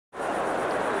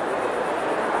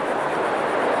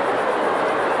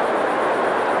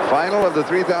Final of the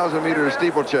 3,000-meter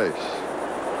steeplechase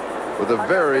with a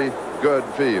very good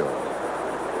field.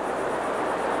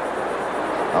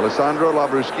 Alessandro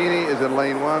Labruschini is in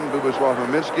lane 1. Bubaswaf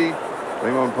Maminsky,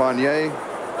 Raymond Panier,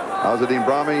 Azadine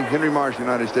Brahmi, Henry Marsh,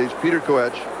 United States, Peter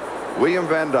Koech, William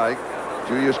Van Dyke,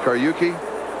 Julius Karyuki,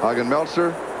 Hagen Meltzer,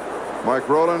 Mark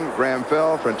Rowland, Graham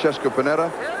Fell, Francesco Panetta,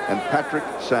 and Patrick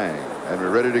Sang. And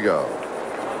we're ready to go.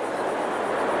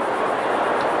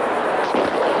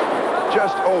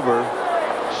 Just over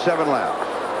 7 laps.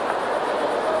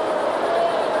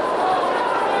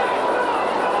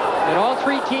 And all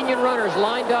 3 Kenyan runners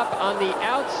lined up on the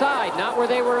outside, not where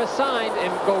they were assigned,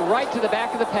 and go right to the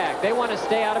back of the pack. They want to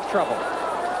stay out of trouble.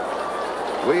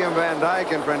 William Van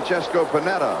Dyke and Francesco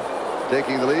Panetta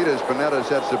taking the lead as Panetta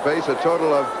sets the pace. A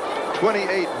total of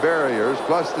 28 barriers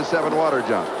plus the 7 water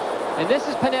jumps. And this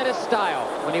is Panetta's style.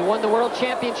 When he won the World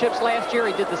Championships last year,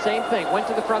 he did the same thing. Went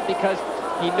to the front because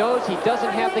he knows he doesn't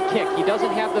have the kick. He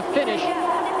doesn't have the finish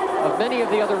of many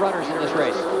of the other runners in this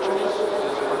race.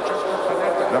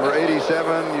 Number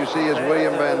 87, you see, is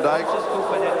William Van Dyke.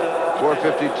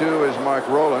 452 is Mark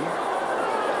Rowland.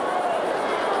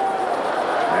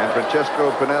 And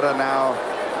Francesco Panetta now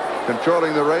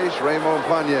controlling the race. Raymond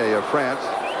Panier of France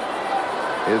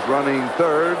is running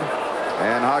 3rd.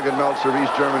 And Hagen Meltzer of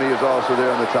East Germany is also there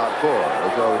in the top 4.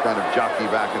 So we kind of jockey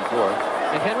back and forth.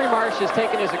 And Henry Marsh has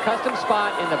taken his accustomed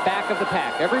spot in the back of the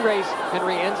pack. Every race,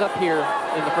 Henry ends up here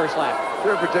in the first lap. Is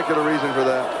there a particular reason for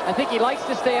that? I think he likes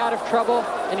to stay out of trouble,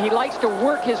 and he likes to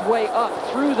work his way up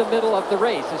through the middle of the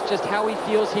race. It's just how he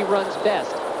feels he runs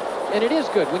best. And it is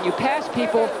good. When you pass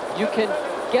people, you can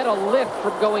get a lift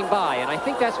from going by, and I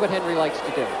think that's what Henry likes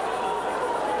to do.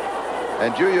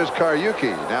 And Julius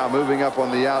Karyuki now moving up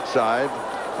on the outside,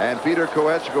 and Peter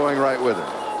Koech going right with him.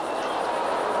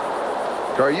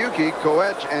 Karyuki,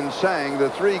 Koech, and Sang, the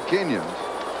 3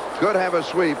 Kenyans, could have a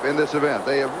sweep in this event.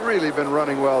 They have really been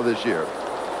running well this year.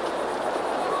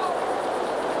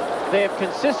 They have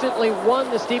consistently won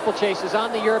the steeplechases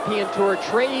on the European Tour,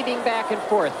 trading back and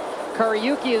forth.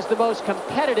 Karyuki is the most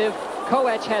competitive.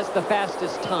 Koech has the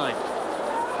fastest time.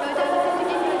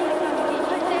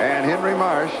 And Henry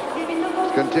Marsh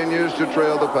continues to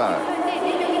trail the pack.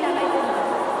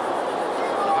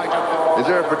 Is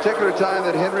there a particular time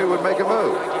that Henry would make a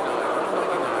move?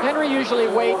 Henry usually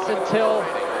waits until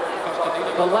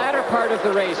the latter part of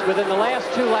the race, within the last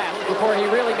 2 laps, before he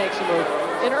really makes a move.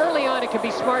 And early on, it can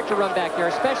be smart to run back there,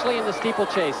 especially in the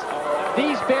steeplechase.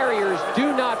 These barriers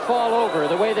do not fall over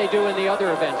the way they do in the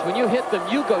other events. When you hit them,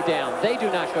 you go down. They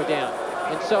do not go down.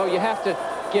 And so you have to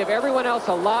give everyone else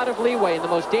a lot of leeway. And the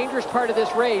most dangerous part of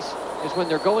this race is when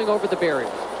they're going over the barriers.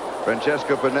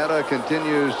 Francesco Panetta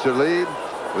continues to lead,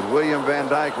 with William Van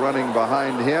Dyke running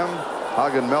behind him.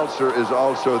 Hagen Meltzer is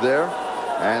also there.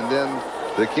 And then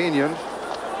the Kenyans,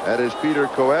 that is Peter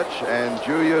Koech and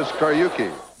Julius Karyuki.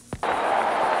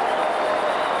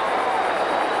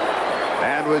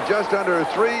 And with just under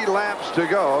 3 laps to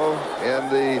go in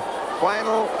the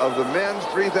final of the men's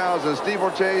 3,000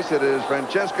 steeplechase, it is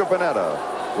Francesco Panetta,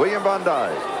 William Van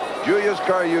Dyke, Julius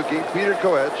Karyuki, Peter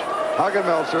Koech, Hagen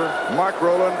Meltzer, Mark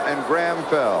Rowland, and Graham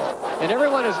Fell. And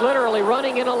everyone is literally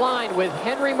running in a line with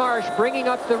Henry Marsh bringing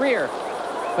up the rear.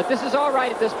 But this is all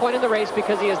right at this point in the race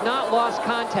because he has not lost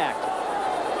contact.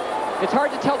 It's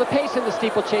hard to tell the pace in the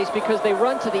steeplechase because they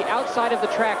run to the outside of the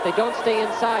track. They don't stay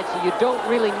inside, so you don't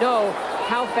really know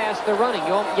how fast they're running.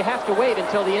 You have to wait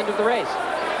until the end of the race.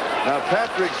 Now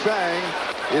Patrick Sang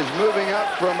is moving up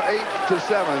from 8th to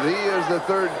 7th. He is the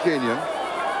 3rd Kenyan,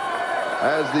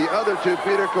 as the other 2,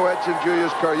 Peter Koech and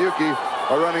Julius Karyuki,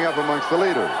 are running up amongst the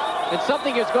leaders. And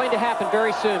something is going to happen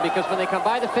very soon, because when they come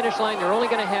by the finish line, they're only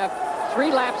going to have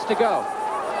 3 laps to go.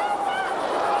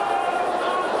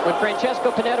 When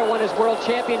Francesco Panetta won his World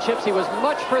Championships, he was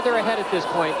much further ahead at this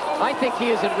point. I think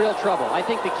he is in real trouble. I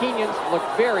think the Kenyans look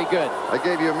very good. I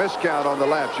gave you a miscount on the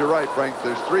laps. You're right, Frank.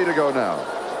 There's 3 to go now.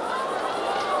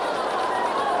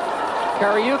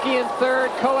 Karyuki in 3rd,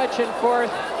 Koech in 4th.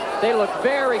 They look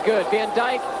very good. Van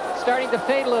Dyke starting to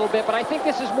fade a little bit, but I think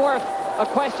this is more a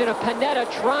question of Panetta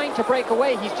trying to break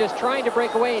away. He's just trying to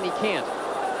break away, and he can't.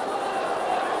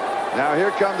 Now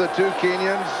here come the 2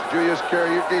 Kenyans, Julius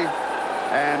Karyuki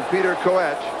and Peter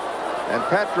Koech. And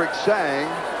Patrick Sang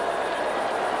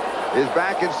is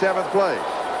back in 7th place.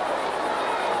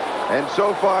 And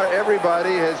so far,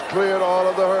 everybody has cleared all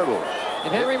of the hurdles.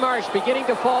 And Henry Marsh beginning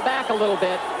to fall back a little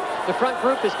bit. The front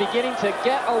group is beginning to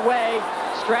get away.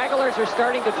 Stragglers are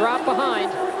starting to drop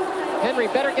behind. Henry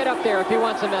better get up there if he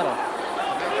wants a medal.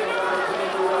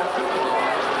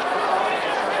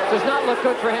 Does not look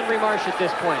good for Henry Marsh at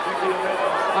this point.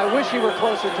 I wish he were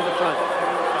closer to the front.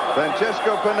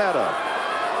 Francesco Panetta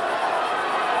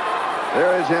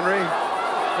There is Henry.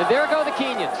 And there go the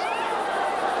Kenyans.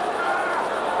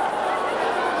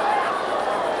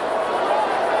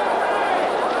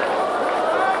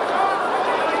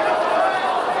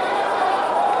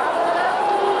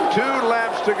 Two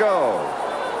laps to go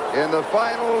in the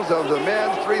finals of the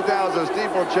men's 3,000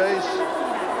 steeplechase.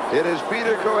 It is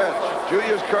Peter Koech,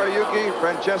 Julius Kariuki,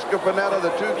 Francesco Panetta,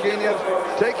 the two Kenyans,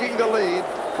 taking the lead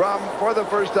for the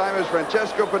first time, as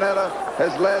Francesco Panetta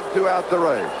has led throughout the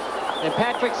race. And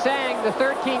Patrick Sang, the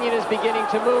third Kenyan, is beginning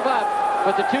to move up,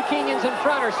 but the two Kenyans in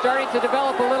front are starting to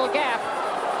develop a little gap.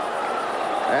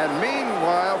 And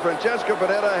meanwhile, Francesco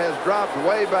Panetta has dropped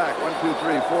way back. 1, 2,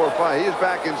 3, 4, 5. He is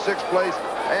back in 6th place,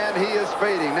 and he is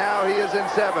fading. Now he is in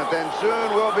 7th, and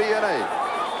soon will be in 8th.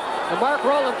 And Mark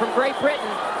Rowland from Great Britain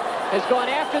has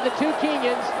gone after the two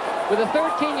Kenyans with a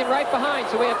third Kenyan right behind.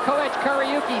 So we have Koech,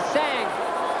 Kariuki, Sang.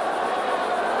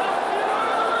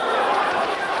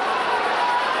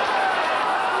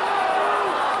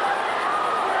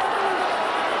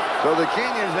 So the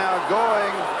Kenyans now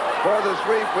going for the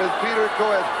sweep with Peter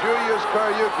Koech, Julius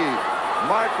Kariuki,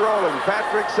 Mark Rowland,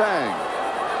 Patrick Sang.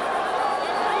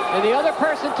 And the other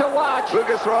person to watch,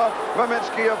 Bogusław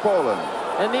Maminski of Poland.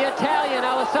 And the Italian,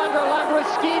 Alessandro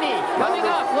Lambruschini, coming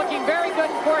up, looking very good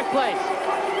in 4th place.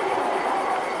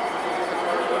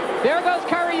 There goes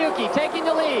Kariuki, taking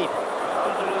the lead.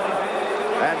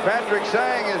 And Patrick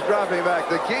Sang is dropping back.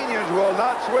 The Kenyans will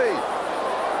not sweep.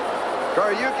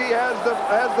 Kariuki has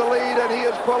the lead, and he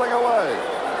is pulling away.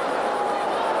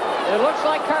 It looks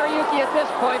like Kariuki at this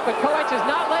point, but Koech is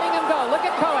not letting him go. Look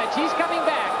at Koech, he's coming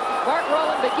back. Mark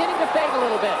Rowland beginning to fade a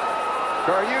little bit.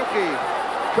 Kariuki,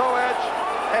 Koech,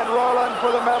 and Rowland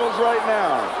for the medals right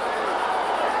now.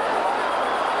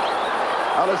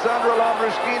 Alessandro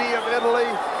Lambruschini of Italy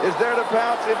is there to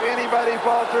pounce if anybody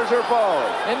falters or falls.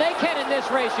 And they can in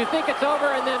this race. You think it's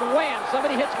over, and then wham,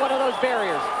 somebody hits one of those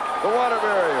barriers. The water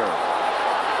barrier.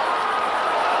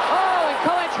 Oh, and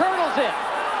Koech hurdles it.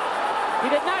 He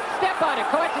did not step on it.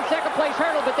 Koech in 2nd place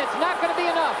hurdle, but that's not going to be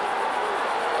enough.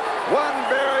 One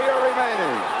barrier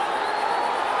remaining.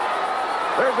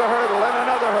 There's a hurdle, and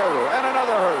another hurdle, and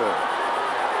another hurdle.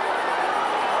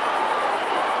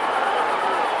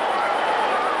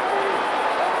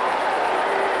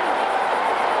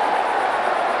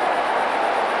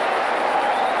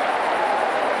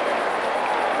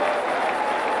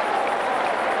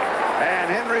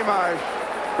 And Henry Marsh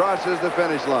crosses the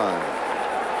finish line.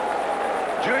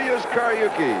 Julius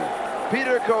Kariuki,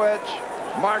 Peter Koech,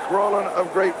 Mark Rowland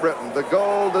of Great Britain, the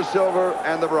gold, the silver,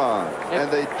 and the bronze. And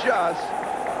they just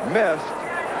missed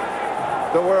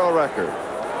the world record.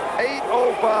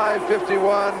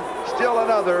 8:05.51, still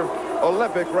another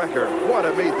Olympic record. What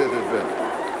a meet this has been.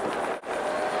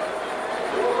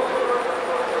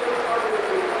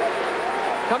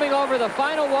 Coming over the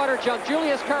final water jump,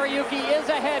 Julius Kariuki is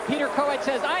ahead. Peter Koech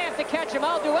says, I have to catch him.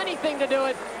 I'll do anything to do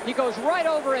it. He goes right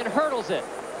over and hurdles it.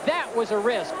 That was a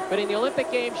risk, but in the Olympic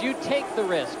Games, you take the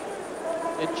risk.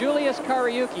 And Julius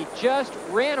Kariuki just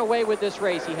ran away with this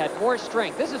race. He had more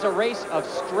strength. This is a race of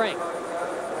strength.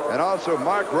 And also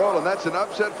Mark Rowland, that's an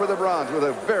upset for the bronze with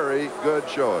a very good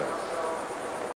showing.